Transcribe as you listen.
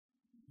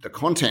The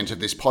content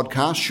of this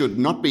podcast should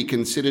not be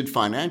considered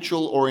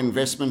financial or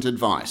investment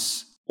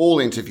advice. All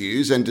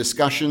interviews and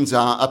discussions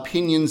are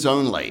opinions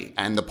only,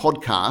 and the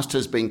podcast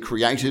has been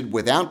created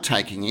without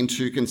taking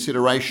into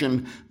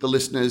consideration the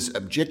listener's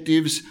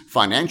objectives,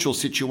 financial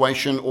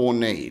situation, or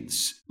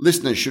needs.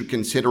 Listeners should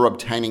consider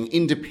obtaining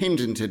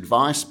independent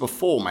advice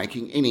before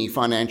making any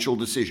financial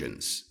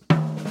decisions.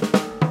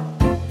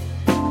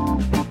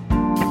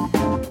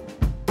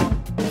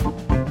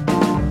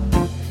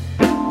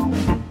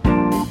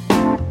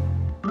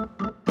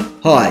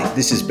 Hi,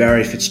 this is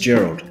Barry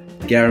Fitzgerald,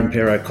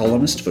 Garimpeiro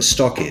columnist for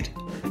Stockhead.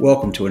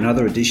 Welcome to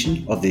another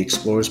edition of the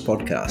Explorers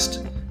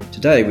Podcast.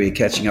 Today we are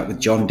catching up with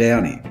John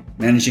Downie,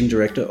 Managing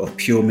Director of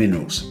Pure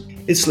Minerals.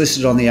 It's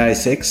listed on the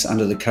ASX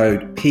under the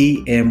code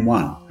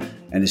PM1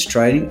 and is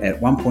trading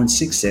at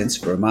 1.6 cents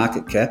for a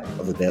market cap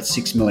of about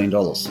 $6 million.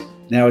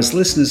 Now, as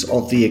listeners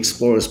of the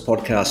Explorers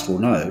Podcast will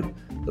know,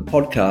 the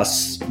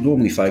podcasts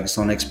normally focus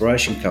on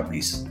exploration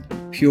companies.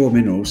 Pure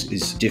Minerals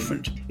is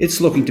different.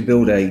 It's looking to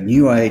build a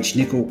new age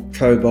nickel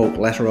cobalt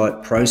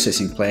laterite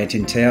processing plant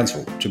in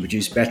Townsville to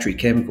produce battery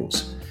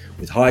chemicals,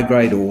 with high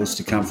grade ores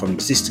to come from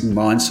existing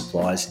mine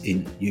supplies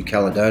in New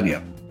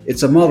Caledonia.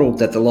 It's a model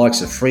that the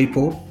likes of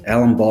Freeport,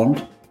 Allen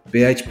Bond,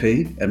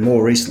 BHP and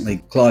more recently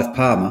Clive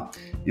Palmer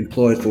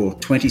employed for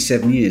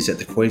 27 years at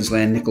the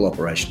Queensland nickel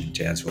operation in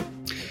Townsville.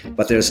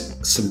 But there's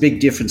some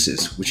big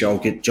differences which I'll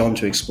get John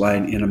to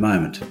explain in a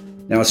moment.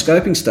 Now, a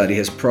scoping study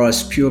has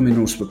priced Pure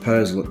Minerals'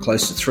 proposal at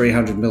close to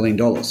 $300 million.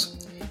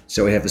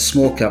 So we have a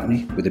small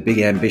company with a big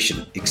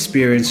ambition.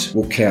 Experience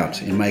will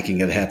count in making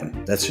it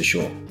happen, that's for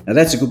sure. Now,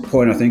 that's a good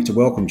point, I think, to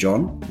welcome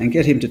John and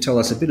get him to tell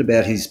us a bit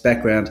about his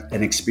background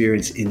and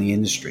experience in the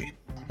industry.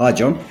 Hi,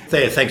 John.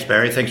 Thanks,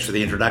 Barry. Thanks for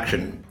the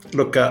introduction.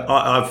 Look,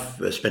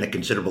 I've spent a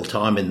considerable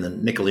time in the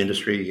nickel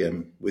industry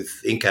with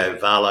Inco,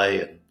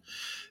 Vale,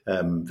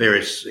 and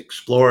various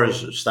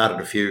explorers. Started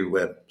a few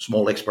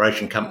small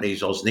exploration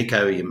companies,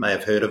 Osnico, you may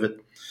have heard of it,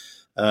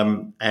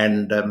 and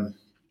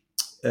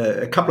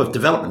a couple of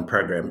development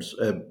programs.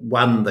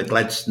 One, the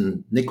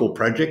Gladstone Nickel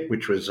Project,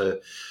 which was a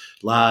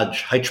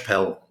large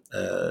HPAL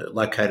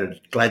located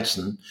at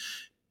Gladstone,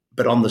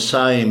 but on the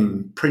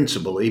same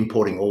principle,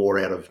 importing ore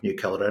out of New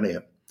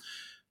Caledonia.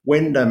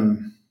 When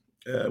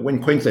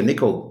Queensland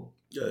Nickel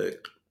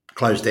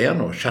closed down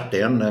or shut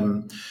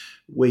down,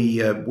 we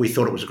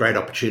thought it was a great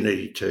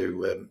opportunity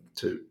to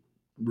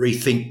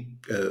rethink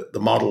the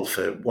model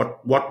for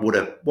what would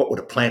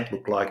a plant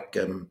look like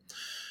in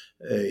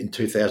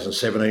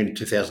 2017,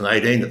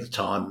 2018 at the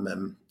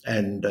time,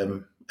 and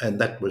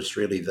that was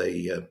really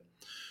the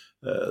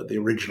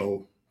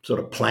original sort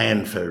of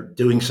plan for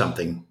doing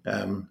something.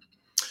 I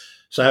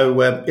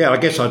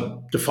guess I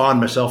define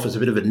myself as a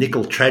bit of a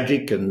nickel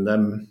tragic,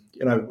 and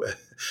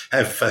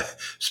have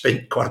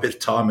spent quite a bit of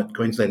time at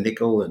Queensland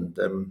Nickel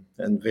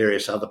and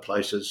various other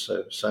places.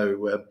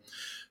 So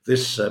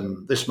this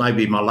may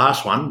be my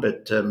last one,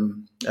 but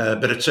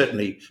it's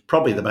certainly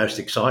probably the most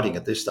exciting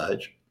at this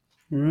stage.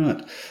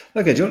 Right.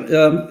 Okay, John,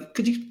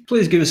 could you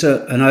please give us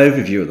an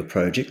overview of the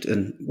project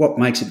and what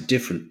makes it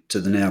different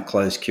to the now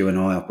closed Q&I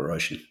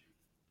operation?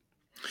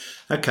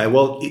 Okay,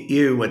 well,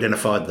 you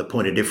identified the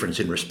point of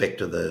difference in respect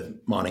to the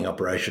mining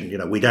operation.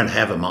 We don't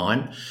have a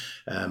mine.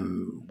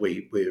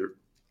 We're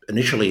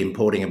initially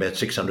importing about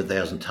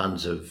 600,000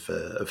 tonnes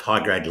of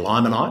high-grade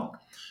limonite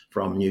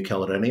from New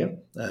Caledonia.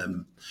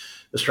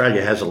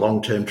 Australia has a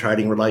long-term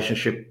trading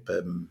relationship.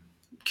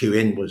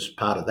 QN was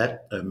part of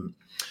that.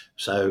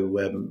 So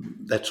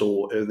that's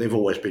all. They've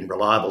always been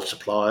reliable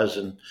suppliers,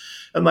 and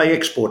they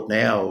export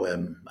now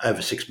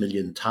over 6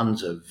 million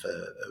tonnes of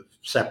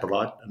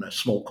saprolite and a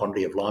small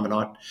quantity of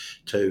limonite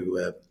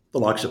to the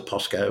likes of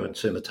POSCO and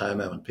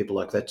Sumitomo and people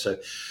like that. So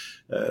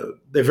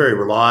they're very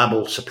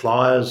reliable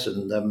suppliers,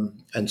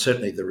 and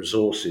certainly the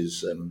resource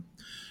is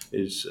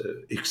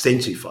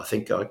extensive. I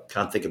think I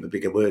can't think of a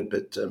bigger word,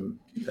 but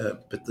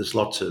there's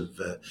lots of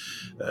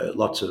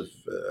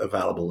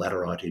available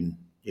laterite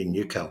in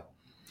Newcal.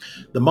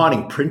 The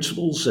mining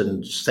principles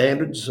and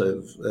standards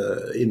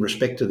in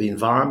respect to the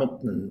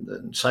environment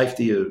and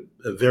safety are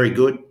very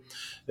good.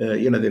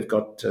 They've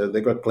got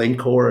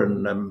Glencore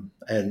and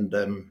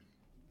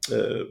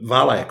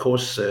Vale, of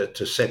course,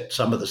 to set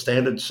some of the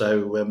standards.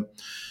 So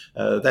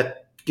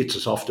that gets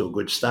us off to a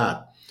good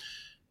start.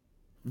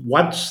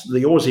 Once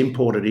the ore's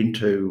imported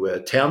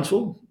into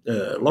Townsville,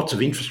 lots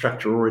of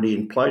infrastructure already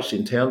in place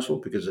in Townsville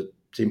because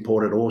it's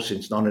imported ore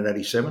since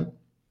 1987,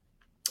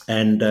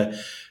 and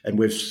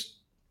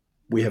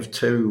we have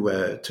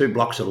two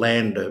blocks of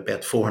land,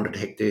 about 400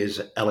 hectares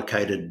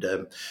allocated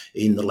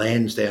in the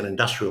Lansdowne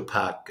Industrial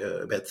Park,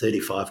 about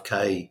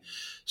 35k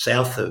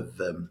south of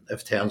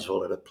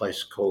Townsville at a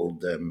place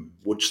called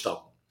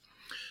Woodstock.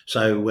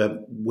 So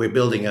we're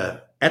building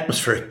a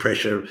atmospheric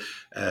pressure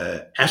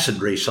acid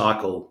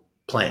recycle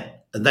plant,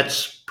 and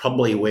that's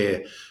probably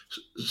where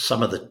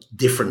some of the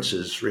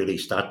differences really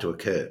start to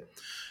occur.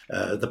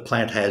 The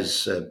plant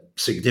has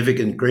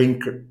significant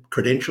green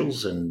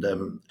credentials, and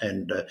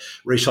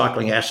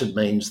recycling acid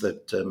means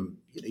that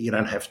you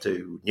don't have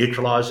to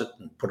neutralise it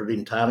and put it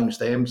in tailings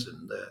dams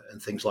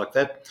and things like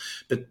that.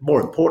 But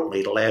more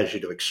importantly, it allows you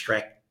to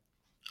extract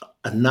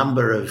a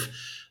number of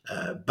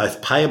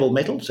both payable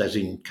metals, as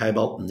in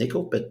cobalt and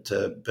nickel, but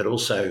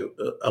also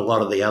a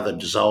lot of the other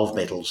dissolved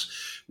metals,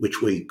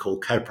 which we call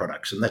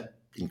co-products, and that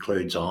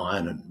includes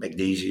iron and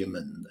magnesium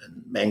and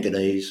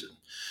manganese and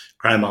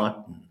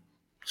chromite and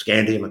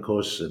scandium, of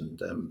course,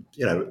 and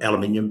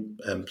aluminium.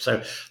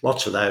 So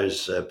lots of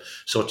those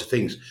sorts of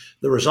things.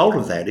 The result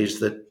of that is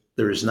that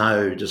there is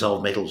no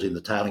dissolved metals in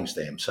the tailings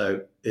dam.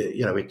 So I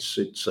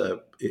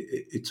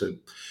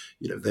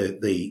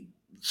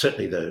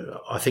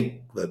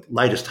think the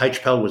latest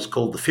HPAL was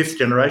called the 5th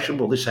generation.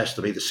 Well, this has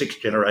to be the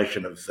 6th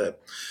generation of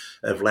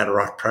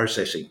laterite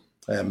processing.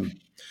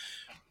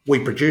 We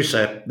produce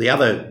the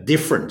other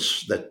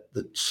difference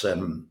that's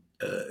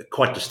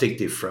quite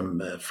distinctive from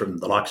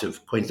the likes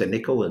of Queensland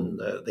Nickel and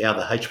the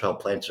other HPAL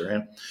plants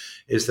around,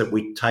 is that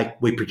we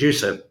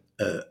produce an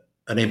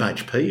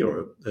MHP,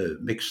 or a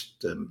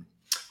mixed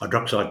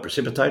hydroxide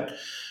precipitate,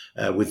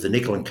 with the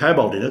nickel and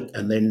cobalt in it,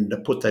 and then to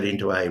put that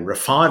into a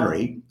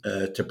refinery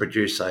to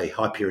produce a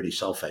high purity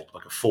sulfate,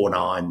 like a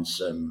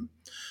 4/9s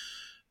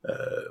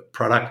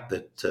product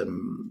that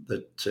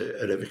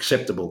of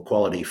acceptable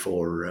quality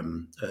for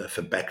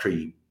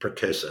battery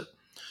precursor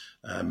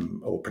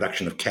or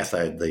production of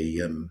cathode,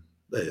 the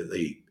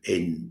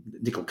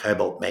nickel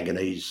cobalt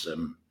manganese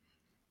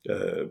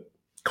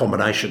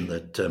combination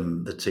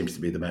that seems to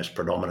be the most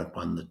predominant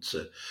one that's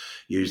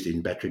used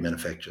in battery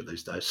manufacture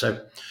these days.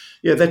 So,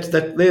 yeah, they're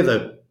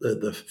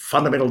the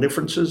fundamental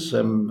differences.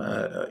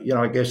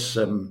 I guess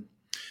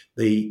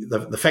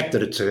the fact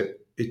that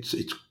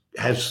it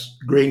has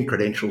green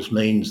credentials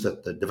means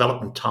that the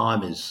development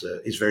time is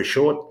very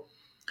short.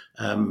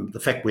 The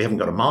fact we haven't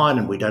got a mine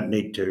and we don't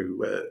need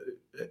to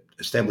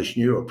establish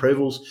new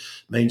approvals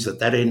means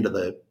that end of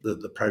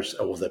the process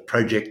or the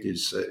project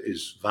is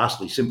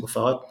vastly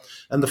simplified,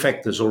 and the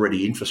fact there's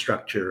already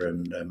infrastructure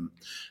and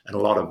a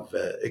lot of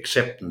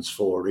acceptance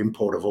for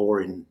import of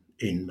ore in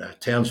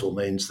Townsville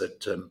means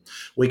that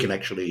we can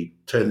actually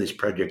turn this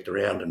project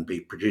around and be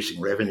producing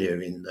revenue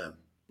in the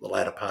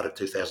latter part of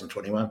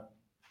 2021.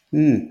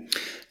 Now,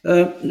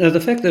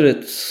 the fact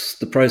that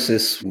the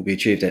process will be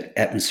achieved at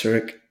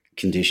atmospheric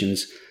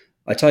conditions,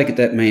 I take it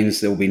that means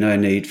there will be no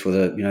need for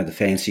the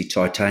fancy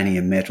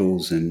titanium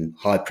metals and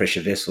high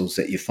pressure vessels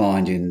that you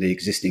find in the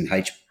existing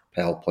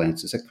HPAL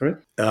plants. Is that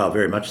correct? Oh,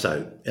 very much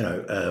so.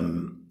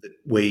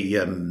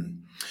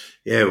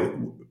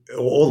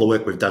 All the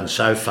work we've done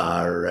so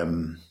far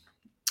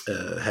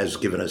has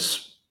given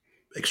us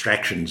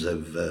extractions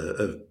of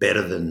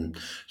better than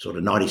sort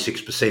of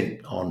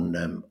 96% on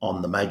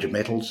the major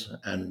metals,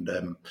 and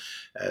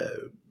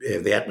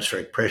the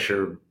atmospheric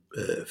pressure,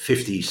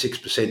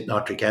 56%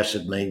 nitric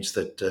acid, means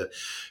that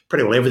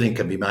pretty well everything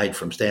can be made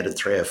from standard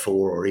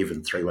 304 or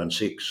even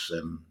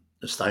 316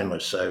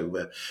 stainless.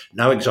 So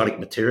no exotic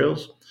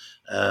materials,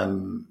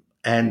 and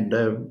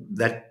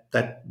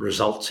that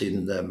results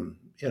in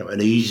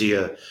an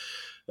easier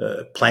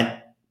plant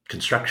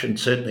construction.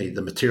 Certainly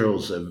the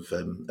materials of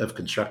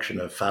construction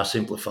are far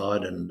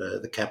simplified, and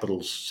the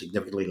capital's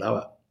significantly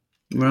lower.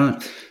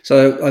 Right.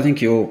 So I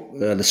think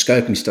the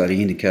scoping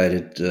study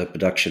indicated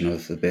production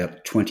of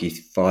about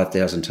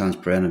 25,000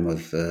 tonnes per annum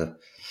of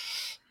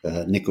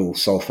nickel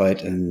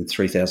sulfate and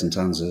 3,000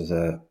 tonnes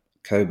of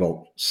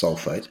cobalt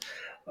sulfate.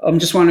 I'm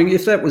just wondering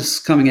if that was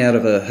coming out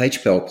of a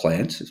HPAL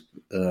plant,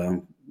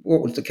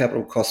 what would the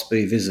capital cost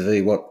be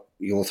vis-a-vis what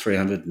your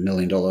 $300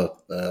 million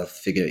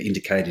figure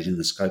indicated in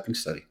the scoping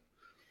study?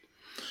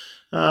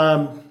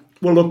 Well,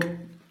 look,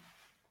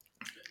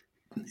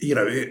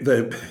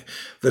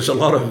 there's a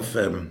lot of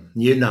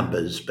new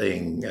numbers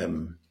being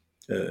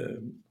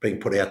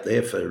put out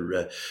there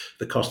for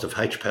the cost of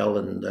HPAL,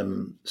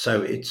 and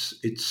so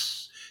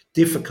it's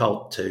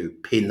difficult to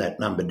pin that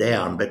number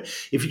down. But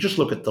if you just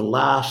look at the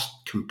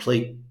last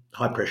complete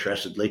high-pressure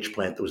acid leach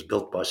plant that was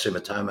built by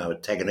Sumitomo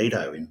at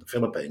Taganito in the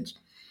Philippines,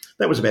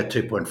 that was about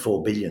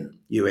 $2.4 billion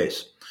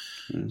US.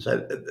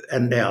 So,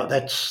 and now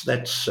that's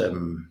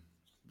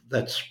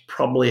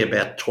probably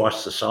about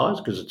twice the size,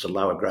 because it's a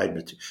lower grade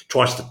material,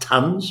 twice the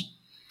tonnes.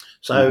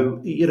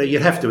 So,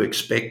 you'd have to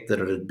expect that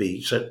it'd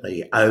be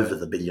certainly over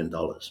the $1 billion.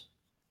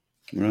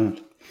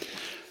 Right.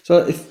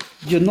 So if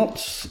you're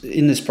not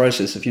in this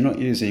process, if you're not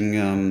using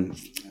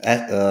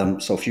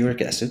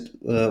sulfuric acid,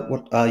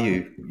 what are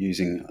you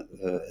using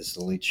as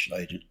the leach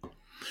agent?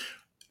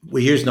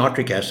 We use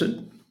nitric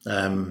acid.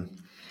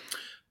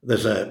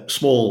 There's a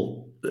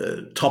small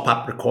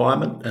top-up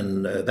requirement,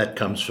 and that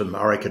comes from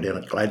Orica down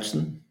at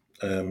Gladstone.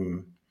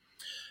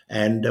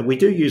 And we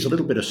do use a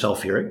little bit of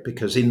sulfuric,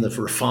 because in the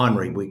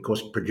refinery we, of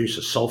course, produce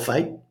a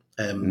sulfate.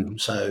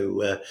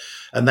 So,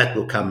 and that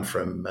will come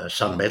from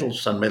Sun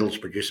Metals. Sun Metals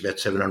produce about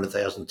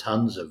 700,000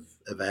 tonnes of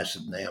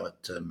acid now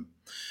at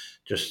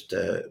just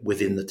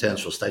within the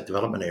Townsville State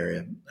Development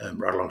Area,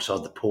 right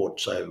alongside the port.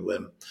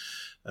 So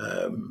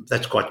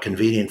that's quite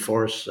convenient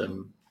for us.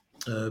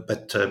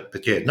 But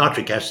yeah,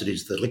 nitric acid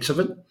is the licks of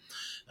it.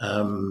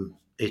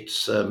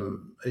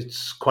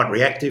 it's quite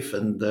reactive,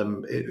 and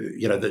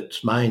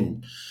its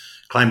main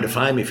claim to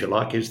fame, if you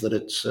like, is that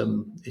it's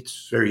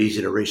very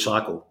easy to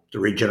recycle, to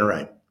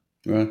regenerate.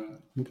 Right.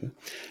 Okay.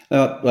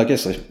 I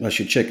guess I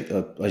should check.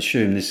 I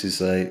assume is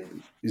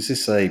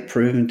this a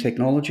proven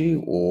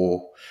technology,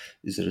 or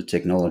is it a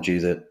technology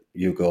that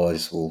you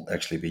guys will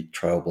actually be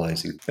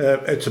trailblazing?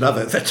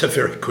 That's a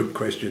very good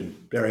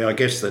question, Barry. I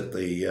guess that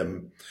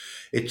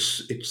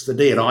it's the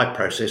D&I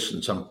process,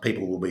 and some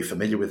people will be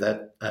familiar with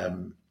that.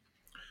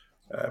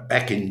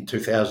 Back in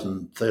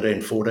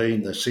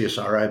 2013-14, the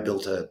CSIRO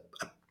built a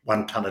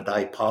 1 tonne a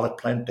day pilot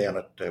plant down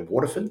at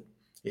Waterford,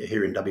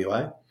 here in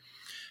WA,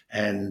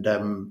 and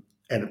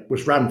it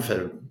was run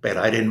for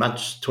about 18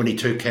 months,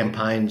 22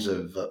 campaigns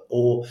of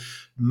ore,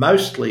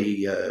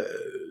 mostly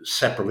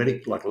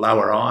saprolitic, like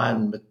lower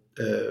iron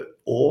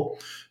ore,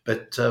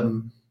 but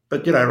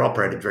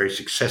operated very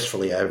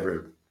successfully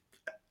over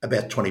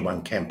about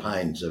 21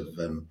 campaigns of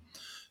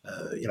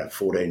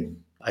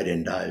 14,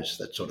 18 days,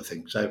 that sort of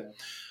thing. So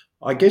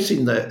I guess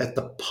at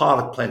the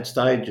pilot plant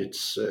stage,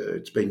 it's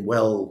been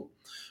well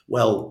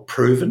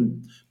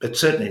proven, but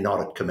certainly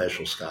not at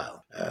commercial scale.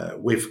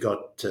 We've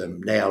got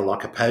now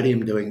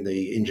Lycopodium doing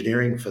the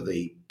engineering for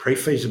the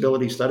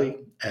pre-feasibility study,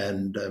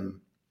 and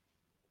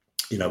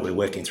we're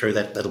working through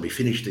that. That'll be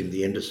finished in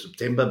the end of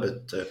September,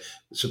 but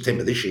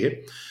September this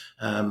year.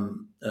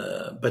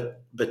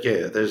 But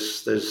yeah,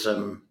 there's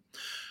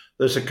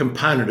a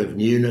component of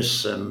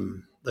newness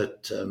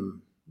that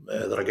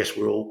I guess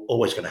we're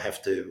always going to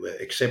have to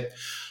accept.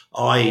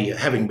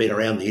 Having been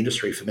around the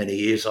industry for many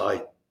years,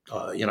 I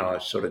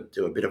sort of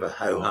do a bit of a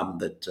ho-hum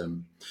that,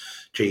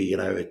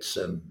 it's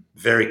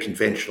very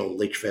conventional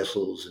leach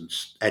vessels and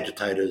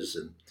agitators,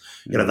 and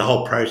the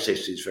whole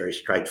process is very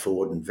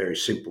straightforward and very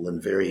simple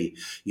and very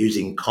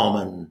using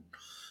common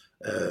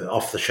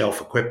off-the-shelf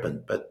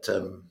equipment. But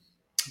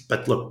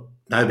look,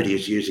 nobody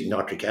is using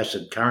nitric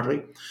acid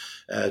currently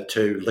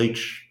to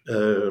leach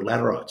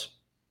laterites.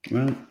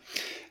 Right.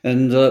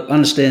 And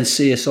understand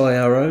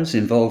CSIRO's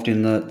involved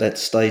in that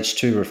stage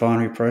 2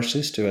 refinery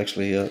process to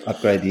actually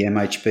upgrade the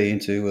MHP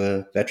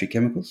into battery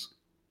chemicals?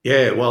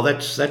 Yeah, well,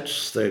 that's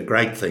the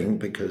great thing,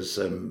 because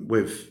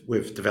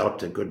we've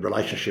developed a good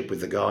relationship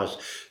with the guys.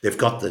 They've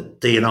got the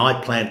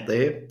D&I plant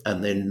there,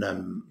 and then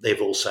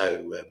they've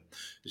also,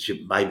 as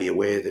you may be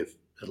aware, they've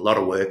had a lot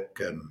of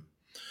work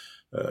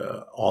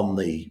on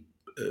the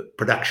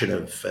production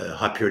of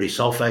high purity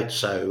sulfate.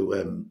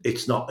 So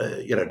it's not,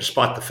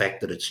 despite the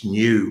fact that it's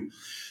new,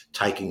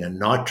 taking a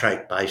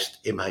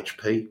nitrate-based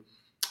MHP,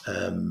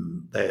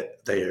 they're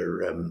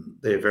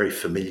very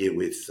familiar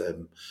with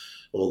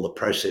all the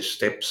process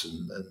steps,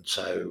 and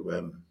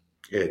so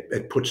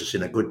it puts us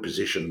in a good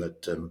position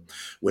that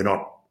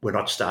we're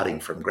not starting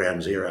from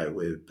ground zero.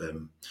 We've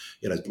a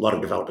lot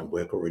of development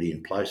work already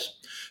in place.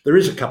 There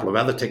is a couple of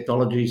other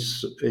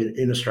technologies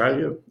in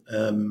Australia.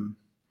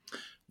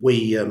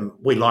 We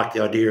like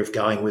the idea of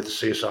going with the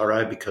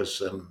CSIRO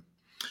because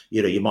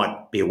you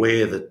might be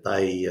aware that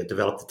they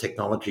developed the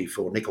technology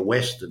for Nickel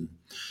West, and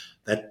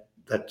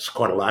that's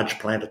quite a large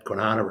plant at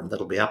Kwinana, and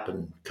that'll be up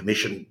and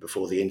commissioned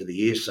before the end of the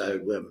year. So,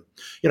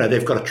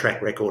 they've got a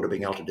track record of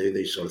being able to do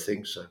these sort of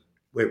things. So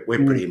we're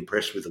pretty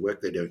impressed with the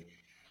work they're doing.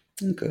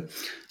 Okay.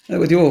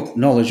 With your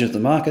knowledge of the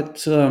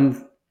market,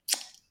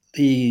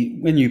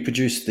 when you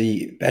produce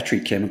the battery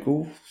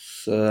chemicals,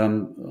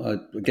 I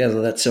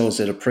gather that sells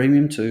at a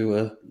premium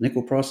to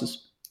nickel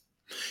prices?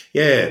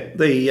 Yeah,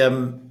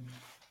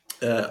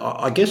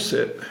 I guess,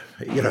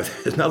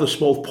 there's another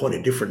small point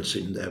of difference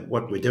in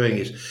what we're doing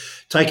is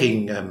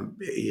taking,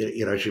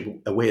 as you're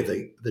aware,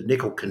 the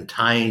nickel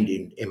contained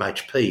in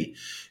MHP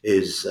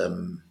is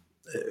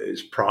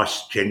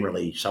priced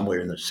generally somewhere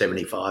in the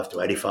 75 to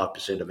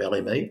 85% of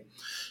LME.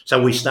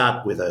 So we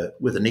start with a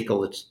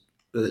nickel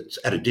that's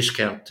at a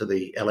discount to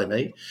the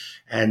LME,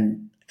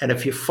 and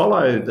if you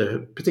follow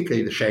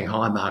particularly the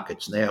Shanghai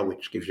markets now,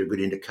 which gives you a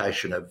good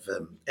indication of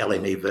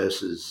LME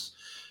versus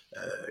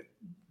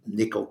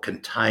nickel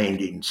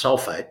contained in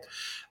sulfate,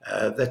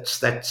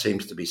 that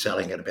seems to be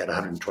selling at about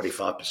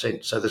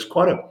 125%. So there's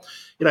quite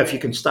if you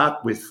can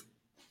start with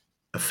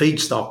a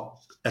feedstock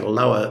at a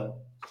lower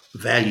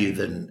value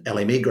than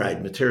LME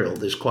grade material,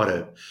 there's quite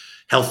a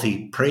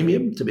healthy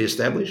premium to be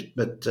established.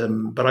 But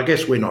I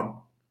guess we're not,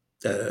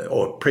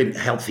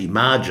 healthy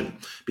margin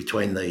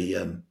between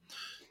the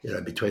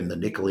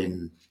nickel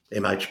in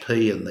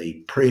MHP and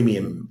the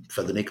premium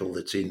for the nickel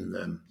that's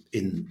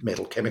in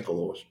metal chemical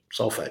or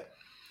sulfate.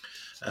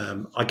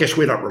 I guess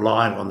we're not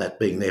relying on that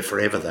being there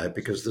forever, though,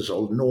 because there's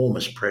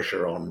enormous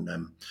pressure on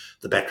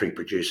the battery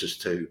producers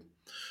to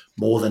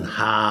more than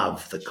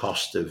halve the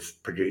cost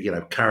of produce.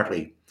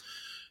 Currently,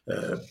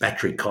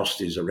 battery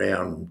cost is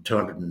around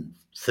 $200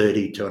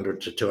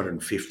 to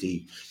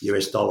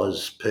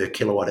 $250 per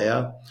kilowatt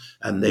hour,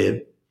 and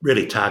they're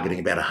really targeting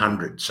about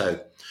 100. So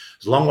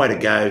there's a long way to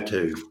go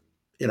to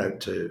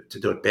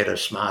do it better,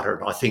 smarter.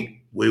 And I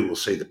think we will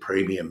see the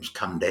premiums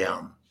come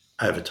down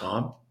over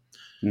time.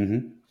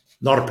 Mm-hmm.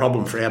 Not a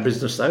problem for our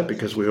business, though,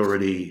 because we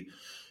already,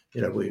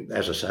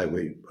 as I say,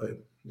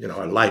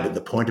 I laboured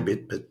the point a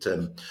bit, but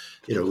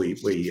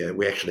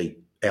we actually,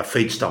 our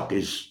feedstock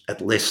is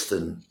at less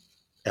than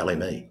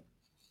LME.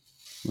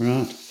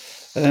 Right.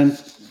 And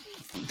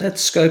that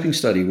scoping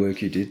study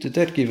work you did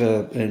that give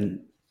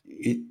an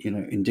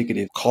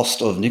indicative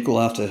cost of nickel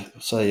after,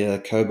 say,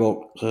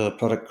 cobalt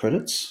product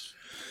credits?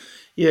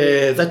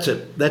 Yeah, that's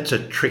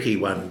a tricky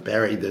one,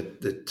 Barry.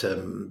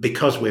 That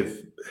because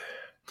we've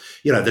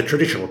the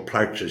traditional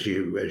approach, as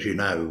you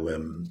know,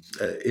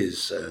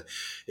 is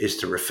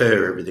to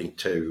refer everything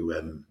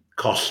to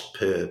cost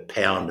per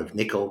pound of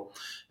nickel,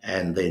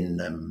 and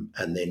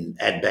then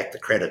add back the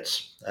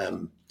credits.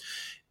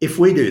 If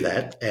we do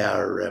that,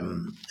 our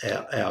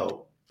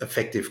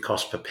effective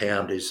cost per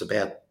pound is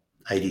about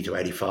 80 to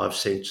 85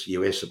 cents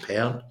US a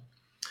pound.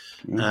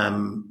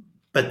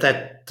 But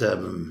that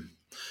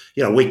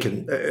we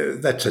can.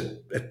 That's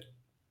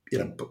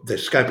the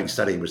scoping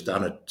study was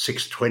done at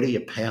 $6.20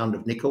 a pound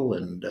of nickel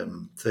and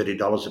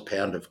 $30 a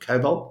pound of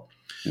cobalt.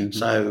 Mm-hmm.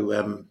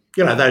 So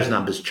those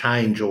numbers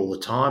change all the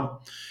time.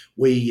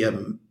 We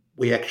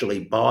actually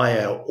buy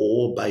our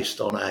ore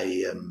based on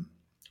a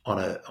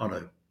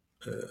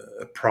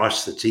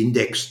price that's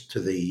indexed to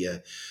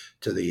the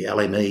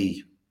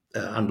LME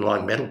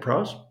underlying metal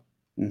price.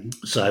 Mm-hmm.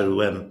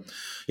 So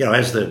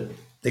as the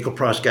nickel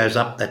price goes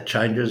up, that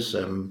changes.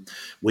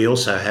 We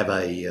also have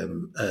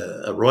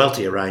a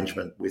royalty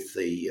arrangement with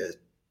the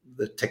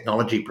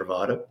technology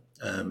provider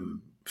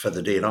for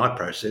the D&I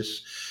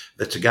process.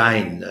 That's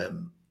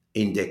again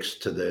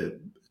indexed to the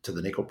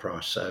nickel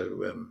price.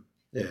 So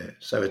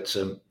so it's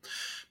 80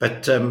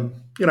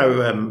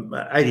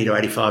 to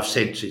 85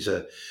 cents is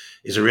a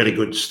really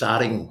good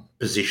starting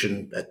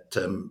position at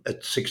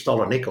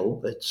 $6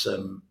 nickel. It's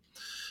and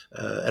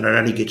it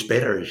only gets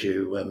better as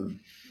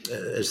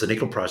the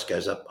nickel price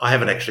goes up. I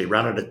haven't actually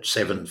run it at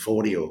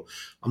 740, or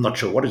I'm not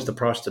sure what is the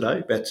price today.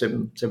 About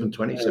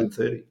 720,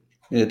 730.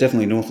 Yeah,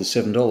 definitely north of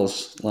 $7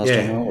 last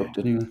time I looked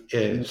anyway.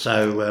 Yeah.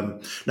 So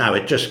no,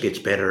 it just gets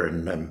better,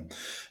 and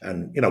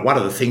one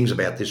of the things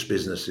about this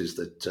business is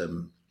that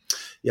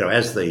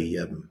as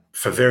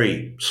for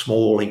very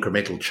small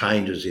incremental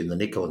changes in the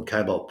nickel and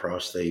cobalt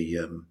price, the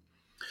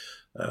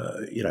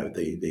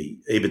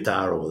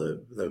EBITDA or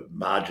the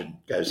margin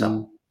goes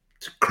up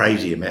to a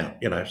crazy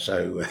amount.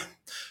 So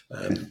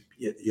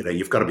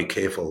you've got to be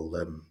careful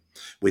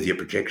with your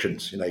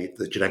projections.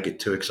 That you don't get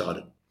too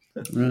excited.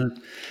 Right.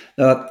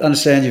 I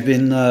understand you've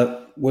been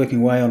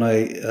working away on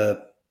a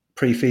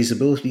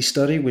pre-feasibility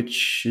study,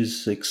 which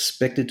is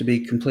expected to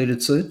be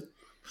completed soon.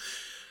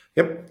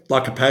 Yep,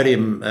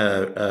 Lycopodium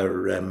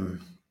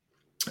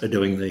are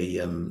doing the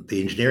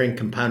engineering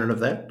component of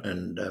that,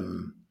 and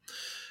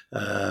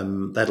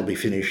that'll be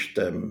finished,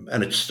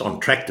 and it's on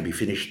track to be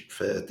finished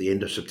at the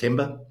end of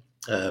September.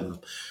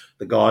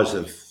 The guys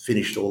have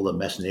finished all the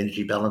mass and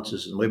energy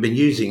balances, and we've been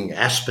using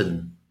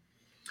Aspen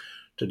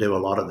to do a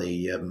lot of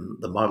the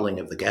modelling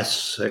of the gas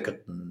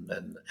circuit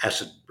and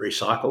acid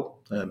recycle.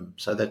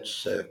 So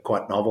that's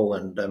quite novel,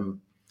 and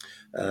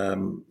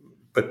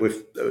but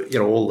with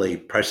all the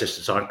process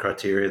design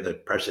criteria, the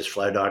process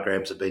flow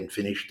diagrams have been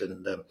finished,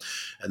 and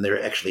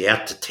they're actually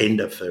out to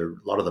tender for a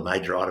lot of the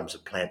major items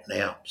of plant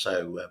now.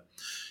 So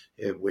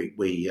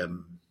we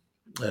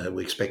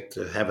expect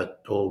to have it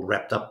all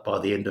wrapped up by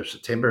the end of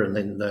September, and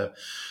then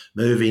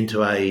move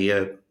into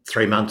a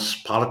 3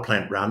 months pilot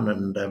plant run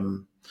and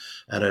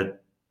a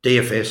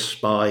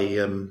DFS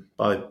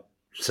by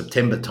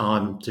September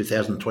time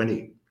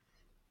 2020.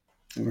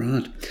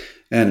 Right,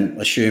 and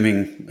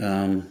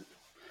assuming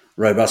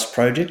robust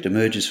project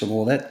emerges from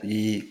all that,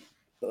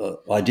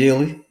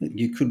 ideally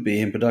you could be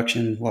in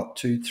production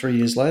 2-3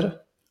 years later.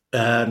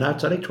 No,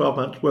 it's only 12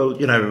 months. Well,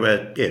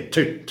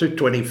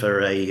 220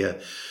 for a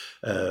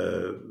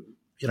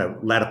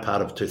latter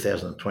part of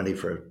 2020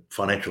 for a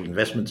financial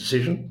investment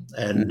decision,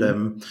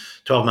 and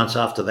 12 months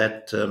after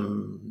that,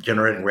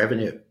 generating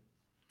revenue.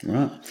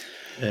 Right.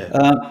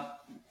 Yeah.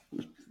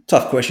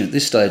 Tough question at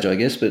this stage, I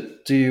guess,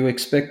 but do you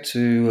expect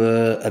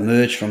to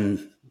emerge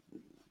from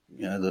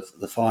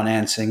the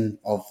financing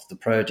of the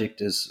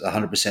project as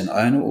 100%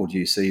 owner, or do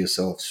you see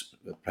yourselves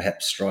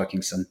perhaps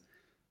striking some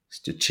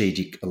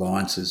strategic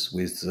alliances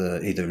with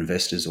either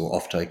investors or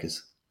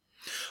off-takers?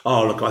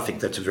 Oh, look, I think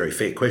that's a very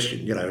fair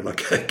question.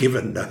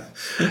 Given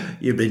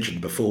you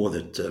mentioned before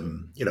that,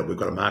 we've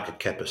got a market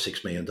cap of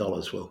 $6 million.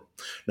 Well,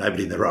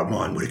 nobody in their right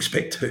mind would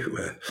expect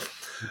to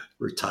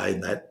retain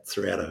that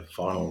throughout a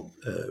final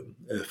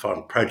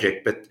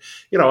project. But,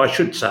 I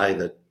should say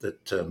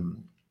that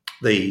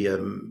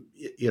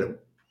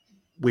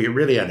we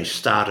really only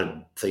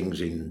started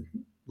things in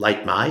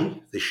late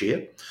May this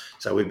year.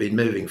 So we've been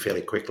moving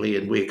fairly quickly,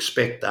 and we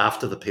expect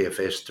after the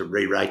PFS to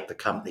re-rate the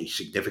company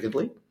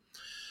significantly.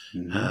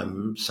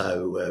 Mm-hmm.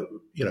 So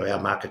our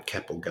market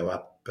cap will go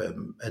up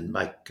and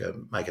make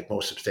it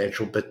more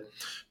substantial. But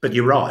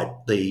you're right.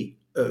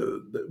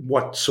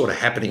 What's sort of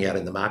happening out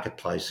in the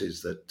marketplace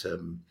is that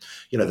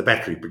the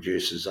battery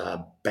producers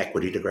are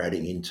backward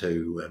integrating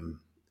into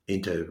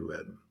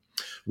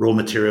raw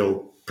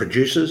material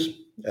producers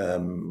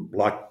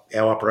like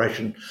our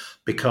operation,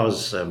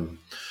 because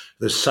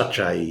there's such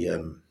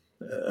a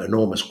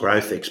enormous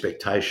growth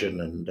expectation,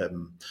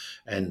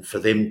 and for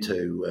them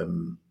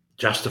to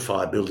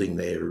justify building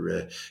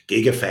their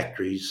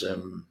gigafactories,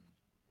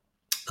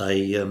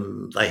 they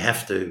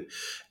have to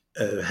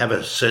have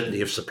a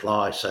certainty of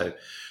supply. So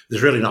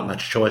there's really not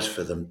much choice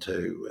for them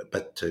to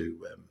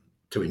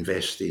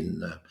invest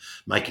in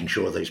making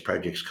sure these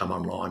projects come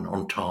online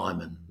on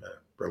time and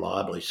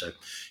reliably. So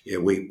yeah,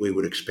 we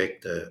would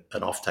expect an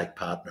offtake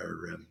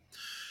partner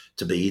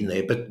to be in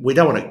there, but we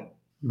don't want to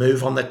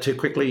move on that too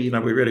quickly.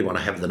 We really want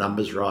to have the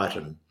numbers right,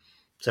 and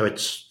so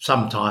it's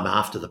some time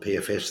after the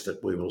PFS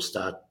that we will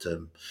start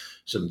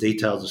some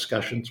detailed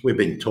discussions. We've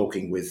been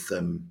talking with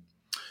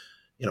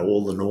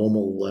all the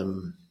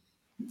normal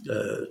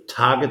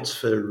targets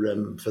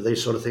for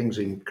these sort of things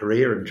in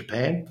Korea and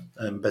Japan,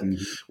 but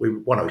we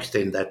want to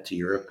extend that to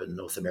Europe and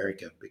North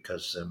America,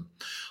 because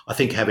I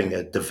think having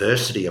a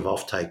diversity of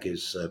offtake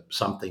is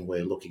something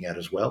we're looking at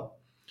as well.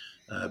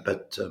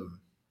 But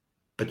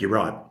you're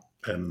right,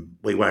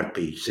 we won't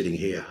be sitting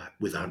here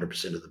with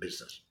 100% of the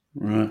business.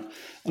 Right,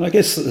 and I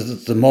guess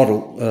the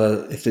model,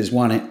 if there's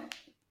one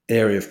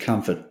area of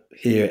comfort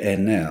here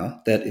and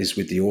now, that is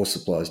with the ore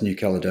supplies. New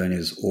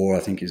Caledonia's ore, I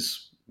think,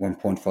 is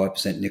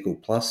 1.5% nickel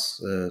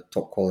plus,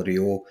 top quality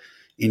ore.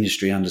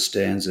 Industry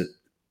understands it.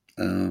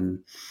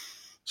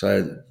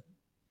 So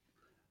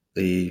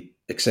the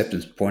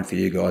acceptance point for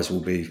you guys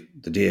will be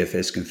the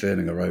DFS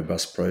confirming a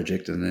robust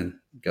project, and then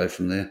go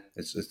from there.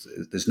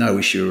 There's no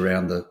issue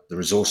around the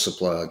resource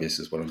supply, I guess,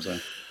 is what I'm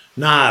saying.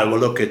 No, well,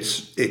 look,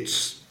 it's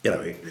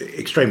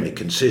extremely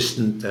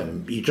consistent.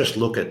 You just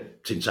look at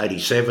since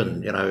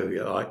 '87.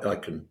 I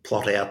can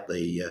plot out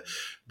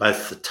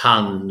both the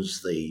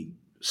tonnes, the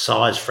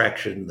size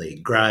fraction, the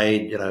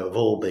grade, have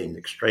all been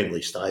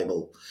extremely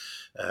stable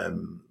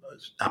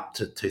up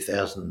to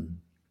 2000,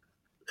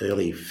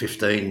 early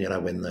 15,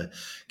 when the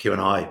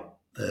Q&I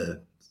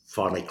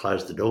finally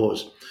closed the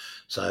doors.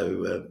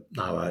 So,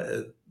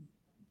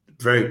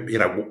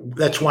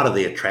 that's one of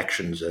the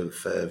attractions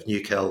of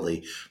New Cal,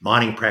 the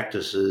mining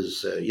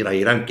practices. You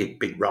don't get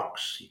big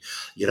rocks.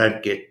 You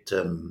don't get,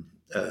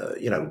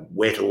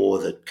 wet ore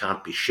that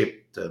can't be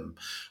shipped,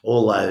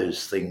 all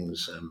those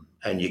things.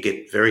 And you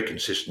get very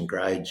consistent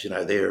grades.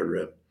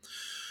 They're,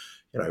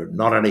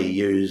 not only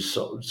use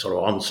sort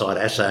of on-site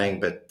assaying,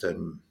 but,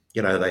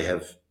 they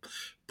have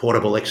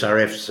portable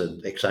XRFs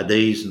and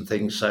XRDs and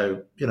things.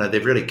 So,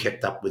 they've really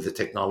kept up with the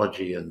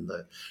technology, and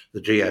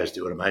the geos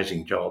do an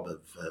amazing job of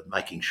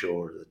making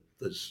sure that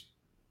there's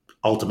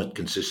ultimate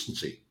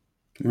consistency.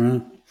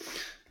 Right.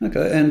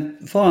 Okay.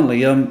 And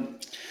finally,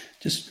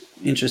 just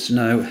interested to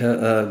know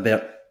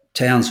about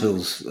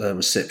Townsville's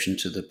reception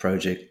to the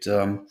project.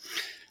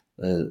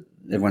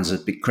 Everyone's a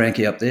bit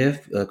cranky up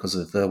there because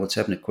of what's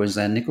happened at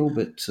Queensland Nickel,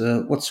 but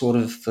what sort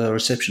of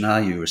reception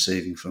are you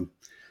receiving from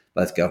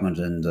both government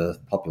and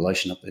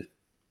population up there?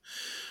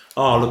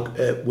 Oh, look,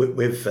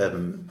 we've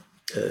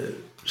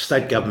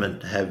state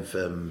government have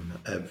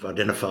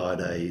identified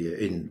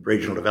in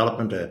regional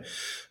development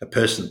a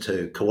person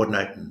to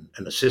coordinate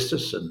and assist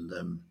us,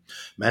 and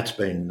Matt's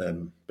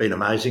been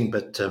amazing.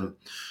 But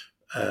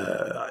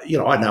I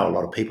know a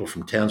lot of people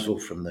from Townsville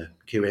from the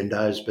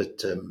QNDOs,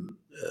 but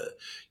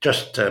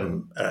just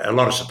a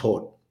lot of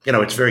support.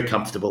 It's very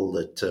comfortable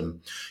that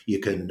you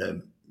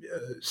can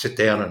sit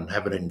down and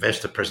have an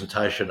investor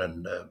presentation,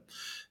 and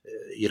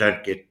you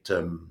don't get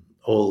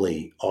all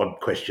the odd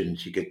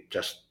questions. You get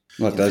just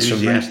like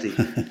enthusiastic,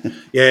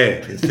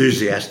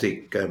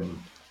 enthusiastic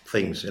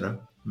things. Oh,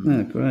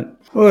 great.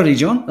 Alrighty,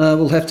 John.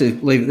 We'll have to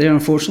leave it there,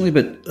 unfortunately,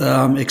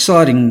 but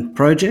exciting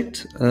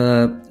project,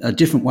 a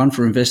different one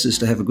for investors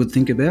to have a good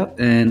think about,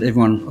 and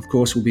everyone, of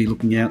course, will be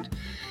looking out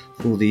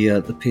for the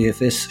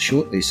PFS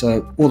shortly.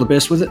 So all the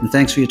best with it, and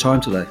thanks for your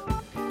time today.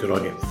 Good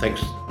on you.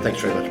 Thanks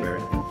very much,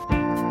 Mary.